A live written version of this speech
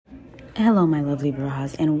Hello, my lovely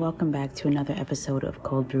Brujas, and welcome back to another episode of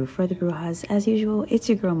Cold Brew for the Brujas. As usual, it's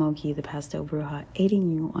your girl Moki, the Pastel Bruja,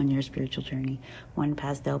 aiding you on your spiritual journey. One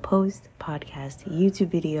pastel post, podcast, YouTube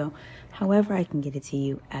video, however I can get it to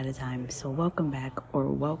you at a time. So welcome back, or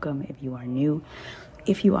welcome if you are new.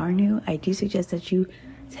 If you are new, I do suggest that you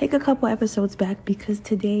take a couple episodes back because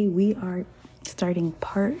today we are starting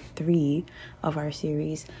part 3 of our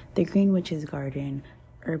series, The Green Witch's Garden,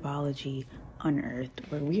 Herbology, Unearthed,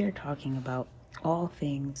 where we are talking about all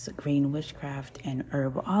things green witchcraft and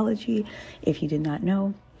herbology. If you did not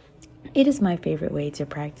know, it is my favorite way to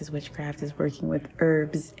practice witchcraft, is working with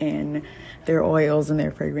herbs and their oils and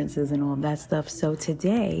their fragrances and all of that stuff. So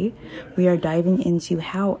today we are diving into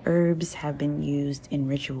how herbs have been used in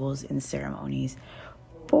rituals and ceremonies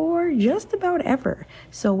for just about ever.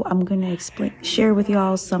 So I'm going to share with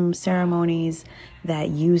y'all some ceremonies that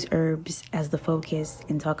use herbs as the focus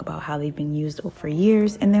and talk about how they've been used for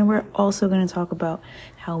years. And then we're also going to talk about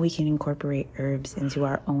how we can incorporate herbs into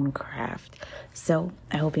our own craft. So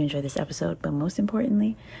I hope you enjoy this episode, but most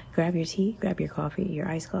importantly, grab your tea, grab your coffee, your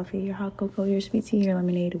iced coffee, your hot cocoa, your sweet tea, your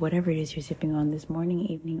lemonade, whatever it is you're sipping on this morning,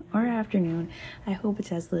 evening, or afternoon. I hope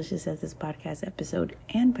it's as delicious as this podcast episode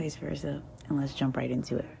and vice versa. And let's jump right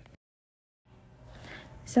into it.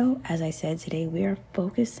 So, as I said, today we are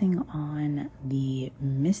focusing on the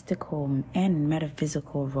mystical and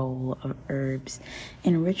metaphysical role of herbs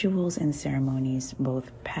in rituals and ceremonies,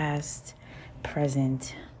 both past,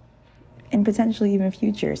 present, and potentially even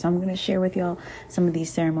future. So I'm going to share with y'all some of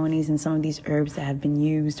these ceremonies and some of these herbs that have been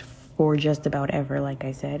used for just about ever, like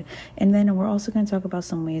I said. And then we're also going to talk about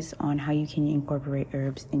some ways on how you can incorporate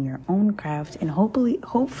herbs in your own craft. And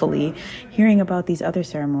hopefully hearing about these other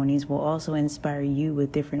ceremonies will also inspire you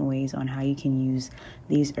with different ways on how you can use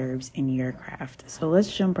these herbs in your craft. So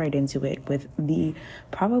let's jump right into it with the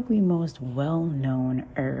probably most well-known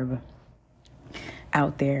herb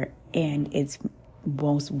out there, and its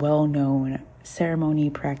most well-known ceremony,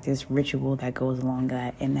 practice, ritual that goes along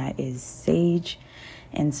that, and that is sage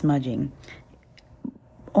and smudging.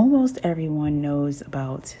 Almost everyone knows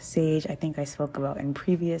about sage. I think I spoke about in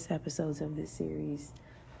previous episodes of this series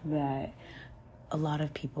that a lot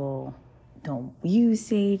of people don't use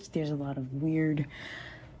sage. There's a lot of weird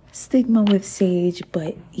stigma with sage,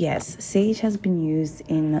 but yes, sage has been used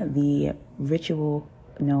in the ritual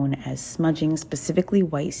known as smudging, specifically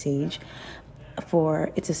white sage.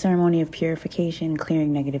 It's a ceremony of purification,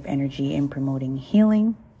 clearing negative energy, and promoting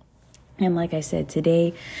healing. And like I said,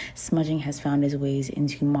 today, smudging has found its ways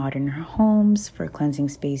into modern homes for cleansing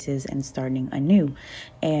spaces and starting anew.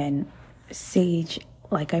 And sage,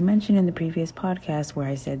 like I mentioned in the previous podcast where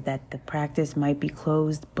I said that the practice might be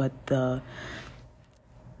closed, but the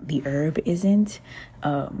herb isn't,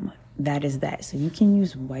 that is that. So you can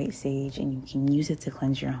use white sage and you can use it to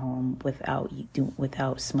cleanse your home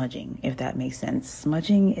without smudging, if that makes sense.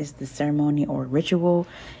 Smudging is the ceremony or ritual,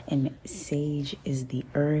 and sage is the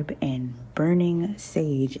herb, and burning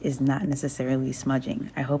sage is not necessarily smudging.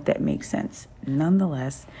 I hope that makes sense.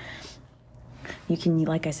 Nonetheless, you can,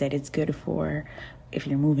 like I said, it's good for if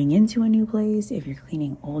you're moving into a new place, if you're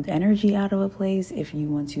cleaning old energy out of a place, if you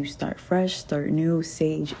want to start fresh, start new,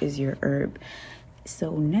 sage is your herb.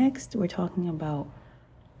 So next, we're talking about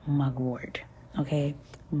mugwort, okay?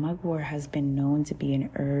 Mugwort has been known to be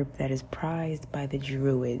an herb that is prized by the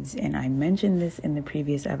Druids, and I mentioned this in the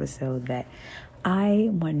previous episode that I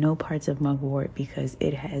want no parts of mugwort because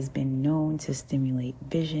it has been known to stimulate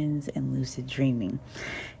visions and lucid dreaming.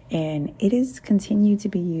 And it is continued to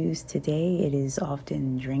be used today. It is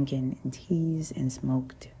often drinking in teas and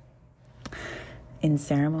smoked in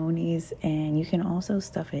ceremonies, and you can also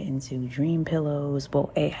stuff it into dream pillows.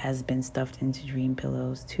 Well, it has been stuffed into dream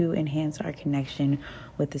pillows to enhance our connection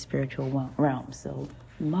with the spiritual realm. So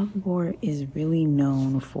mugwort is really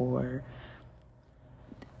known for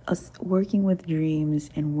us working with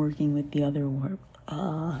dreams and working with the other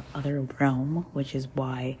realm, which is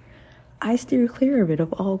why I steer clear of it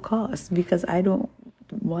of all costs, because I don't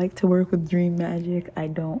like to work with dream magic. I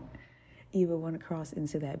don't even want to cross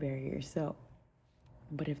into that barrier.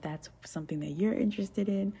 But if that's something that you're interested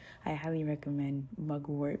in, I highly recommend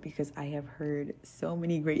mugwort because I have heard so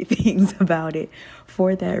many great things about it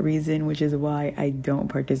for that reason, which is why I don't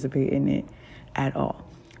participate in it at all.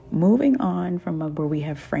 Moving on from mugwort, we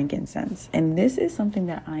have frankincense. And this is something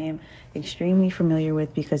that I am extremely familiar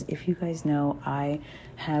with because if you guys know, I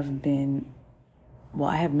have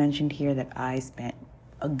mentioned here that I spent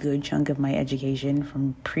a good chunk of my education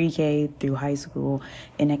from pre-K through high school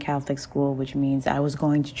in a Catholic school, which means I was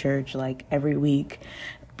going to church like every week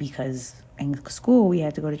because in school we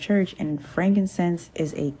had to go to church, and frankincense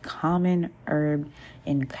is a common herb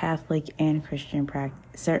in Catholic and Christian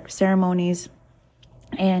ceremonies.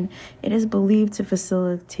 And it is believed to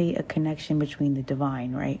facilitate a connection between the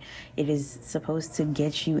divine, right? It is supposed to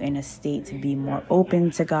get you in a state to be more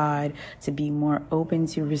open to God, to be more open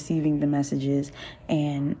to receiving the messages.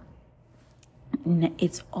 And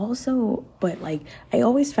it's also, but like, I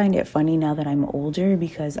always find it funny now that I'm older,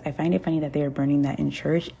 because I find it funny that they're burning that in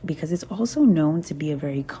church, because it's also known to be a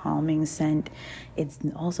very calming scent. It's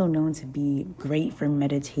also known to be great for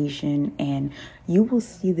meditation, and you will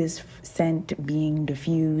see this scent being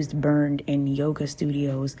diffused, burned in yoga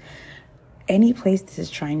studios. Any place that is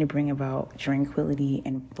trying to bring about tranquility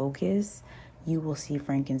and focus, you will see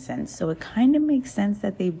frankincense. So it kind of makes sense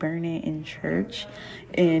that they burn it in church,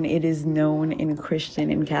 and it is known in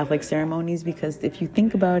Christian and Catholic ceremonies, because if you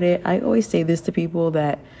think about it, I always say this to people,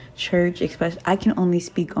 that church, especially, I can only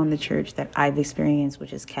speak on the church that I've experienced,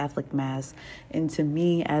 which is Catholic Mass. And to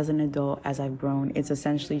me, as an adult, as I've grown, it's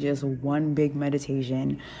essentially just one big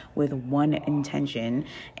meditation with one intention.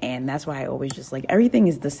 And that's why I always just like, everything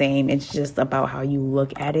is the same. It's just about how you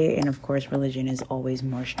look at it. And of course, religion is always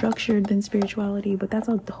more structured than spirituality, but that's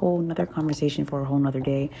a whole nother conversation for a whole nother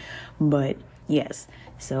day. But yes,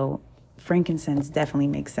 so frankincense definitely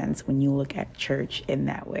makes sense when you look at church in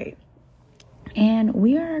that way. And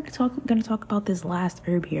we are going to talk about this last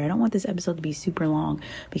herb here. I don't want this episode to be super long,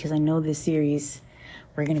 because I know this series,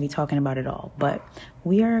 we're going to be talking about it all. But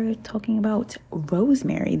we are talking about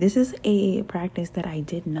rosemary. This is a practice that I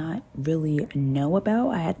did not really know about.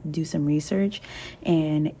 I had to do some research,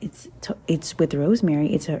 and it's with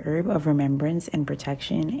rosemary. It's a herb of remembrance and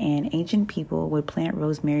protection, and ancient people would plant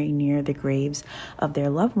rosemary near the graves of their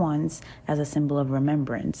loved ones as a symbol of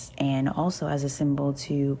remembrance, and also as a symbol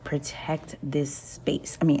to protect this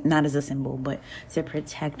space. I mean, not as a symbol, but to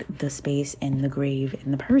protect the space in the grave in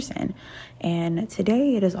the person. And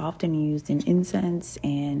today it is often used in incense,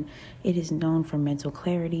 and it is known for mental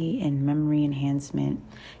clarity and memory enhancement.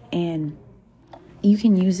 And you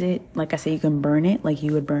can use it, like I say, you can burn it like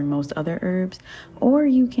you would burn most other herbs, or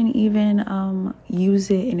you can even use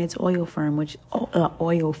it in its oil form, which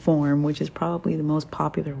is probably the most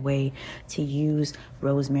popular way to use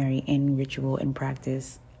rosemary in ritual and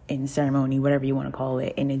practice, in ceremony, whatever you want to call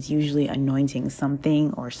it. And it's usually anointing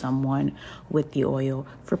something or someone with the oil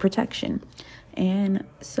for protection. And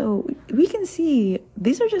so we can see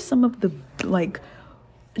these are just some of the, like,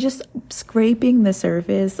 just scraping the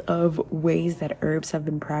surface of ways that herbs have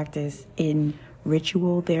been practiced in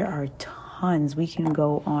ritual. There are tons. We can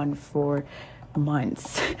go on for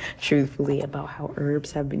months, truthfully, about how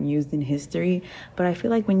herbs have been used in history. But I feel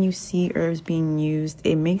like when you see herbs being used,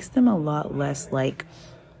 it makes them a lot less like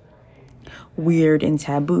weird and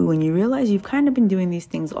taboo when you realize you've kind of been doing these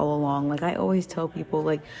things all along. Like, I always tell people,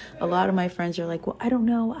 like, a lot of my friends are like, well, I don't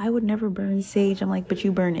know, I would never burn sage. I'm like, but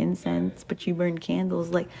you burn incense, but you burn candles.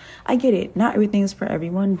 Like, I get it, not everything's for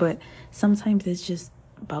everyone, but sometimes it's just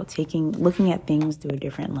about looking at things through a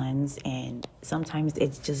different lens, and sometimes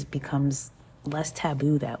it just becomes less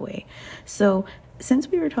taboo that way. So since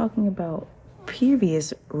we were talking about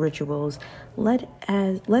previous rituals, let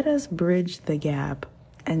us bridge the gap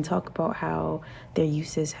and talk about how their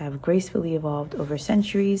uses have gracefully evolved over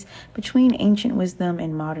centuries between ancient wisdom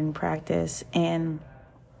and modern practice. And,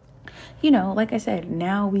 you know, like I said,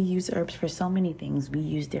 now we use herbs for so many things. We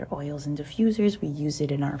use their oils and diffusers. We use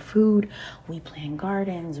it in our food. We plant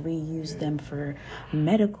gardens. We use them for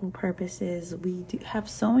medical purposes. We have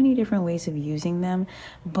so many different ways of using them.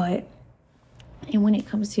 And when it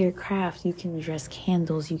comes to your craft, you can dress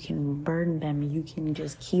candles, you can burn them, you can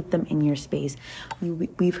just keep them in your space.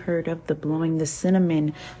 We've heard of blowing the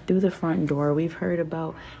cinnamon through the front door. We've heard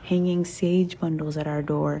about hanging sage bundles at our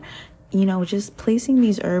door. You know, just placing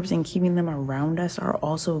these herbs and keeping them around us are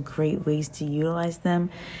also great ways to utilize them.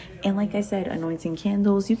 And like I said, anointing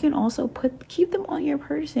candles, you can also keep them on your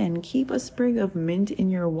person. Keep a sprig of mint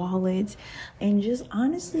in your wallet, and just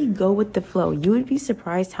honestly go with the flow. You would be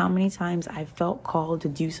surprised how many times I felt called to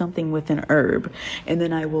do something with an herb, and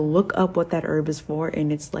then I will look up what that herb is for,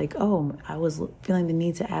 and it's like, oh, I was feeling the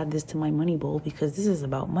need to add this to my money bowl because this is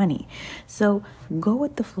about money. So go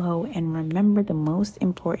with the flow, and remember, the most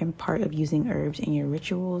important part of using herbs in your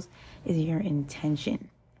rituals is your intention.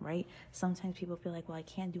 Right? Sometimes people feel like, well, I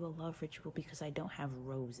can't do a love ritual because I don't have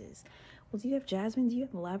roses. Well, do you have jasmine? Do you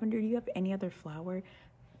have lavender? Do you have any other flower?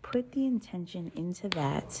 Put the intention into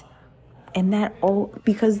that. And that all,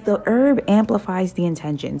 because the herb amplifies the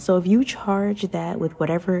intention. So if you charge that with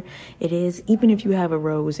whatever it is, even if you have a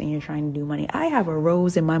rose and you're trying to do money, I have a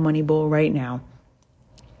rose in my money bowl right now.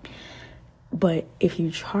 But if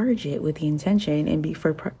you charge it with the intention and be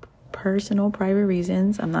for personal private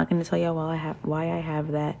reasons, I'm not going to tell you why I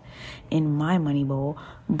have that in my money bowl,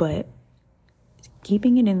 but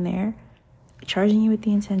keeping it in there, charging you with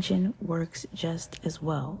the intention works just as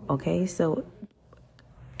well. Okay, so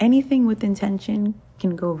anything with intention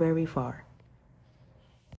can go very far.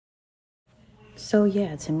 So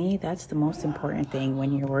yeah, to me, that's the most important thing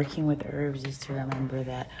when you're working with herbs, is to remember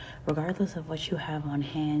that regardless of what you have on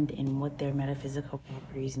hand and what their metaphysical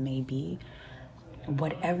properties may be,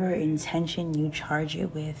 whatever intention you charge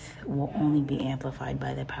it with will only be amplified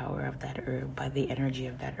by the power of that herb, by the energy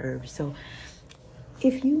of that herb. So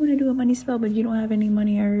if you want to do a money spell but you don't have any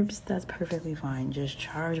money herbs, that's perfectly fine. Just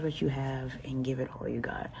charge what you have and give it all you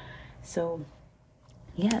got. So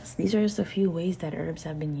yes, these are just a few ways that herbs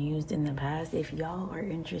have been used in the past. If y'all are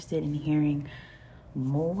interested in hearing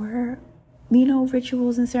more,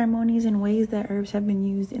 rituals and ceremonies and ways that herbs have been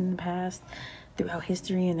used in the past throughout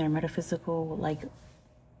history and their metaphysical,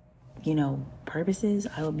 purposes,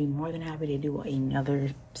 I will be more than happy to do another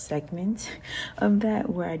segment of that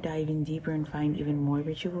where I dive in deeper and find even more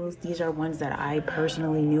rituals. These are ones that I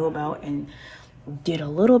personally knew about and did a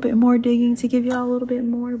little bit more digging to give y'all a little bit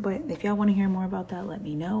more, but if y'all want to hear more about that, let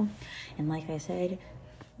me know. And like I said,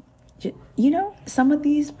 some of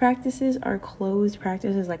these practices are closed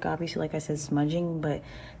practices, like obviously, like I said, smudging, but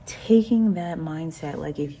taking that mindset,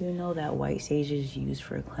 like if you know that white sage is used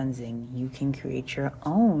for cleansing, you can create your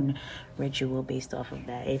own ritual based off of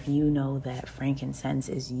that. If you know that frankincense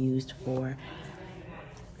is used for,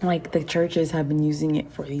 like the churches have been using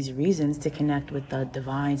it for these reasons, to connect with the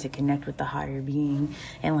divine, to connect with the higher being.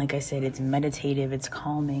 And like I said, it's meditative, it's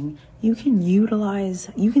calming. You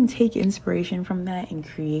can take inspiration from that and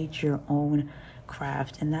create your own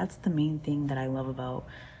craft. And that's the main thing that I love about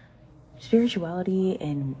spirituality.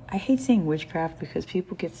 And I hate saying witchcraft because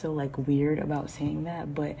people get so weird about saying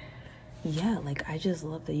that. But yeah, I just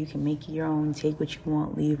love that you can make your own, take what you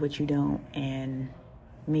want, leave what you don't, and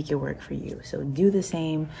make it work for you. So do the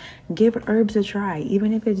same. Give herbs a try,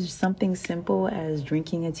 even if it's something simple as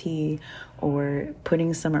drinking a tea or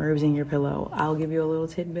putting some herbs in your pillow. I'll give you a little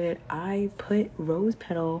tidbit. I put rose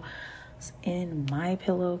petals in my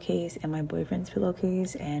pillowcase and my boyfriend's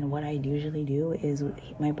pillowcase, and what I usually do is,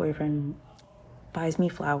 my boyfriend buys me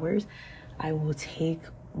flowers. I will take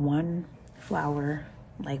one flower,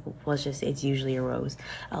 it's usually a rose.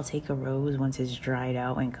 I'll take a rose once it's dried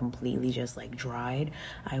out and completely just dried.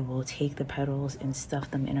 I will take the petals and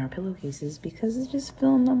stuff them in our pillowcases because it's just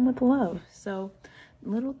filling them with love. So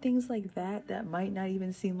little things like that might not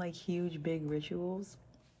even seem like huge, big rituals,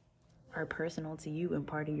 are personal to you and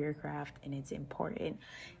part of your craft, and it's important,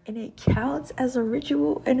 and it counts as a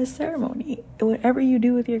ritual and a ceremony, whatever you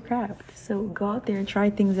do with your craft. So go out there and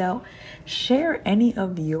try things out. Share any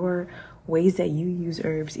of your ways that you use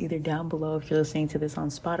herbs, either down below if you're listening to this on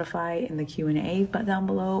Spotify in the Q&A but down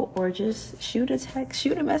below, or just shoot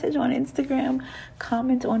a message on Instagram,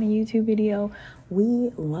 comment on a YouTube video.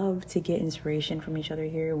 We love to get inspiration from each other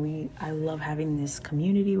here. I love having this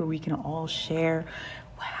community where we can all share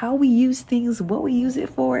how we use things, what we use it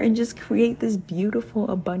for, and just create this beautiful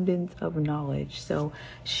abundance of knowledge. So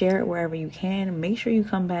share it wherever you can. Make sure you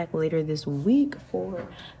come back later this week for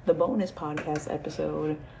the bonus podcast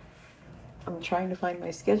episode. I'm trying to find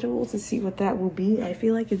my schedule to see what that will be. I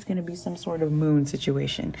feel like it's going to be some sort of moon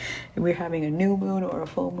situation. We're having a new moon or a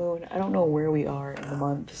full moon. I don't know where we are in the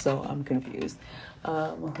month, so I'm confused.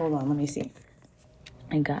 Hold on, let me see.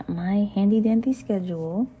 I got my handy dandy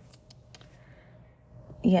schedule.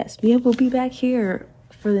 Yes, we will be back here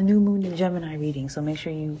for the new moon and Gemini reading, so make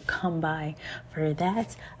sure you come by for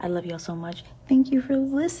that. I love y'all so much. Thank you for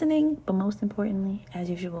listening, but most importantly,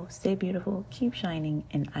 as usual, stay beautiful, keep shining,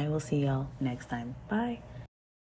 and I will see y'all next time. Bye.